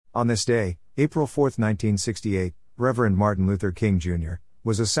On this day, April 4, 1968, Reverend Martin Luther King Jr.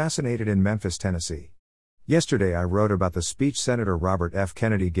 was assassinated in Memphis, Tennessee. Yesterday I wrote about the speech Senator Robert F.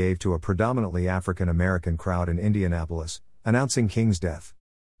 Kennedy gave to a predominantly African American crowd in Indianapolis, announcing King's death.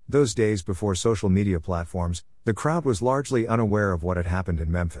 Those days before social media platforms, the crowd was largely unaware of what had happened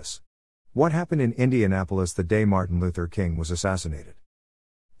in Memphis. What happened in Indianapolis the day Martin Luther King was assassinated?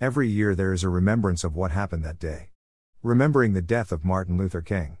 Every year there is a remembrance of what happened that day. Remembering the death of Martin Luther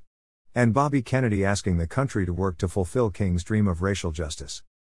King. And Bobby Kennedy asking the country to work to fulfill King's dream of racial justice.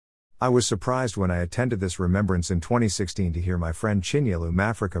 I was surprised when I attended this remembrance in 2016 to hear my friend Chinyelu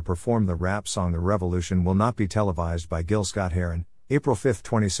Mafrika perform the rap song The Revolution Will Not Be Televised by Gil Scott-Heron, April 5,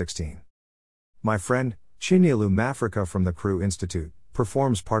 2016. My friend, Chinyelu Mafrika from the Crew Institute,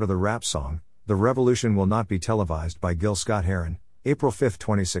 performs part of the rap song, The Revolution Will Not Be Televised by Gil Scott-Heron, April 5,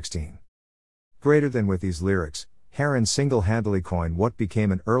 2016. Greater than with these lyrics, Heron single-handedly coined what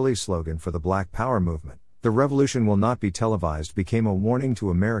became an early slogan for the Black Power movement. The revolution will not be televised became a warning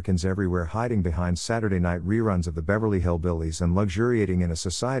to Americans everywhere hiding behind Saturday night reruns of the Beverly Hillbillies and luxuriating in a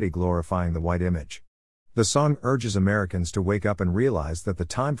society glorifying the white image. The song urges Americans to wake up and realize that the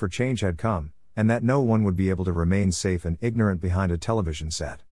time for change had come, and that no one would be able to remain safe and ignorant behind a television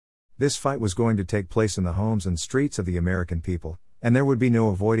set. This fight was going to take place in the homes and streets of the American people, and there would be no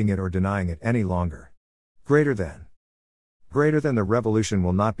avoiding it or denying it any longer. Greater than the revolution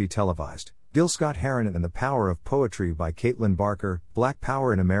will not be televised. Gil Scott-Heron and the Power of Poetry by Caitlin Barker, Black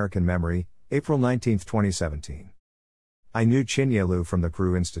Power in American Memory, April 19, 2017. I knew Chinyelu from the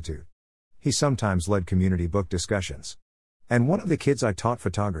Crew Institute. He sometimes led community book discussions. And one of the kids I taught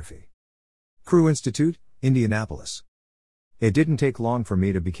photography. Crew Institute, Indianapolis. It didn't take long for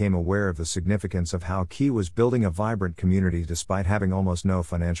me to become aware of the significance of how Key was building a vibrant community despite having almost no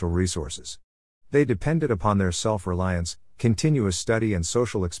financial resources. They depended upon their self-reliance, continuous study and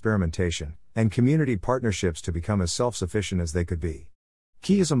social experimentation, and community partnerships to become as self-sufficient as they could be.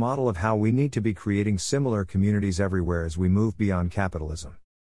 Key is a model of how we need to be creating similar communities everywhere as we move beyond capitalism.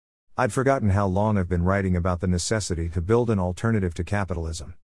 I'd forgotten how long I've been writing about the necessity to build an alternative to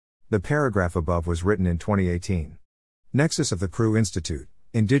capitalism. The paragraph above was written in 2018. Nexus of the Crew Institute,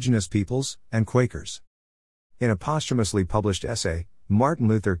 Indigenous Peoples, and Quakers. In a posthumously published essay, Martin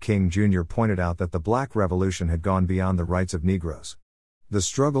Luther King Jr. pointed out that the Black Revolution had gone beyond the rights of Negroes. The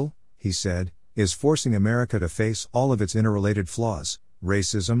struggle, he said, is forcing America to face all of its interrelated flaws: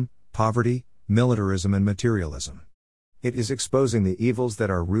 racism, poverty, militarism and materialism. It is exposing the evils that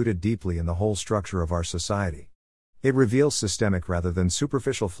are rooted deeply in the whole structure of our society. It reveals systemic rather than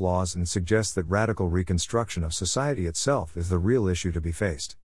superficial flaws and suggests that radical reconstruction of society itself is the real issue to be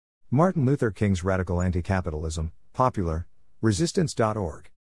faced. Martin Luther King's Radical Anti-Capitalism, Popular,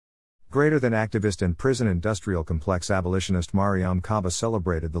 Resistance.org. Greater than activist and prison industrial complex abolitionist Mariame Kaba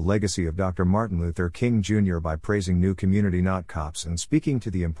celebrated the legacy of Dr. Martin Luther King Jr. by praising new community not cops and speaking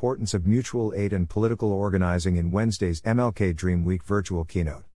to the importance of mutual aid and political organizing in Wednesday's MLK Dream Week virtual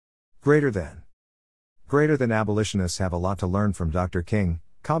keynote. Greater than abolitionists have a lot to learn from Dr. King,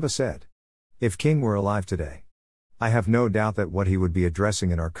 Kaba said. If King were alive today, I have no doubt that what he would be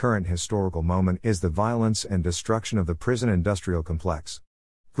addressing in our current historical moment is the violence and destruction of the prison industrial complex.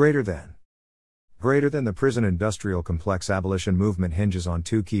 Greater than the prison industrial complex abolition movement hinges on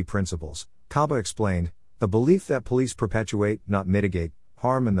two key principles, Kaba explained: the belief that police perpetuate, not mitigate,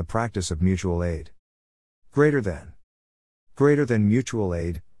 harm and the practice of mutual aid. Greater than mutual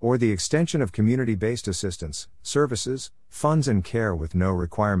aid, or the extension of community-based assistance, services, funds and care with no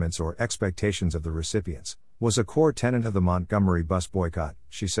requirements or expectations of the recipients, was a core tenet of the Montgomery bus boycott,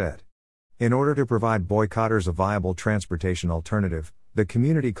 she said. In order to provide boycotters a viable transportation alternative, the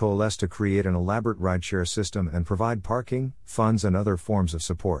community coalesced to create an elaborate rideshare system and provide parking, funds and other forms of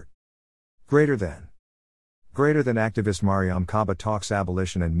support. Greater than activist Mariame Kaba talks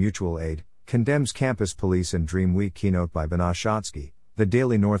abolition and mutual aid, condemns campus police in Dream Week keynote by Bana Shotsky, The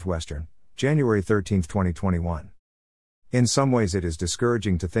Daily Northwestern, January 13, 2021. In some ways it is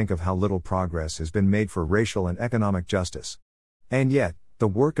discouraging to think of how little progress has been made for racial and economic justice. And yet, the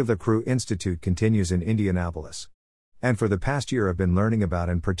work of the Crew Institute continues in Indianapolis. And for the past year I've been learning about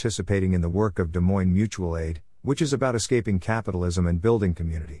and participating in the work of Des Moines Mutual Aid, which is about escaping capitalism and building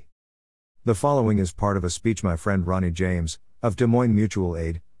community. The following is part of a speech my friend Ronnie James, of Des Moines Mutual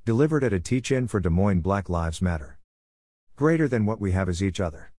Aid, delivered at a teach-in for Des Moines Black Lives Matter. Greater than what we have is each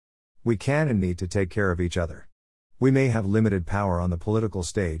other. We can and need to take care of each other. We may have limited power on the political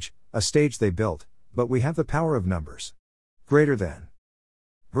stage, a stage they built, but we have the power of numbers. Greater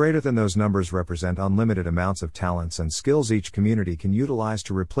than those numbers represent unlimited amounts of talents and skills each community can utilize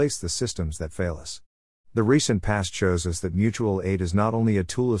to replace the systems that fail us. The recent past shows us that mutual aid is not only a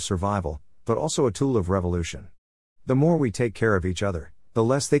tool of survival, but also a tool of revolution. The more we take care of each other, the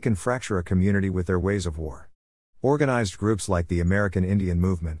less they can fracture a community with their ways of war. Organized groups like the American Indian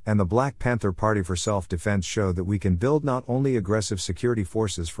Movement and the Black Panther Party for Self-Defense show that we can build not only aggressive security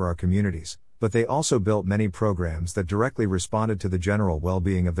forces for our communities, but they also built many programs that directly responded to the general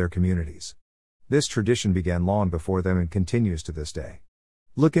well-being of their communities. This tradition began long before them and continues to this day.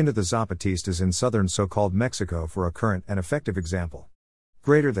 Look into the Zapatistas in southern so-called Mexico for a current and effective example.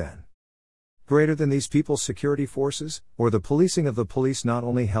 Greater than these people's security forces, or the policing of the police not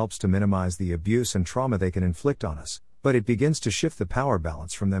only helps to minimize the abuse and trauma they can inflict on us, but it begins to shift the power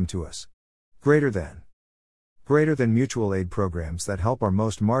balance from them to us. Greater than mutual aid programs that help our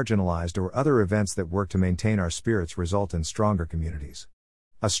most marginalized or other events that work to maintain our spirits result in stronger communities.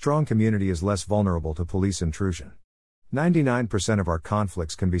 A strong community is less vulnerable to police intrusion. 99% of our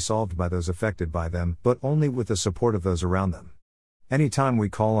conflicts can be solved by those affected by them, but only with the support of those around them. Anytime we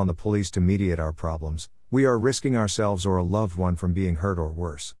call on the police to mediate our problems, we are risking ourselves or a loved one from being hurt or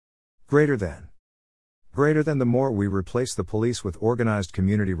worse. Greater than the more we replace the police with organized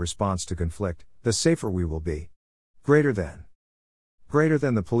community response to conflict, the safer we will be. Greater than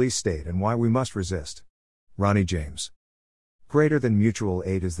the police state and why we must resist. Ronnie James. Greater than mutual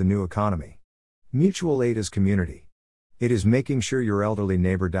aid is the new economy. Mutual aid is community. It is making sure your elderly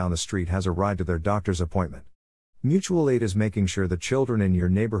neighbor down the street has a ride to their doctor's appointment. Mutual aid is making sure the children in your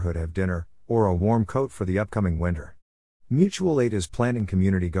neighborhood have dinner, or a warm coat for the upcoming winter. Mutual aid is planting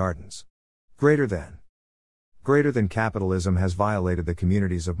community gardens. Greater than capitalism has violated the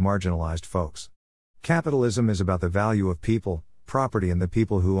communities of marginalized folks. Capitalism is about the value of people, property and the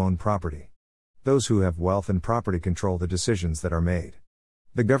people who own property. Those who have wealth and property control the decisions that are made.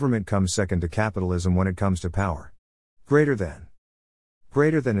 The government comes second to capitalism when it comes to power. Greater than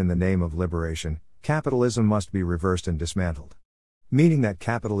in the name of liberation, capitalism must be reversed and dismantled. Meaning that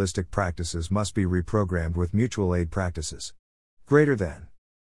capitalistic practices must be reprogrammed with mutual aid practices. Greater than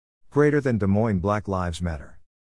Des Moines Black Lives Matter.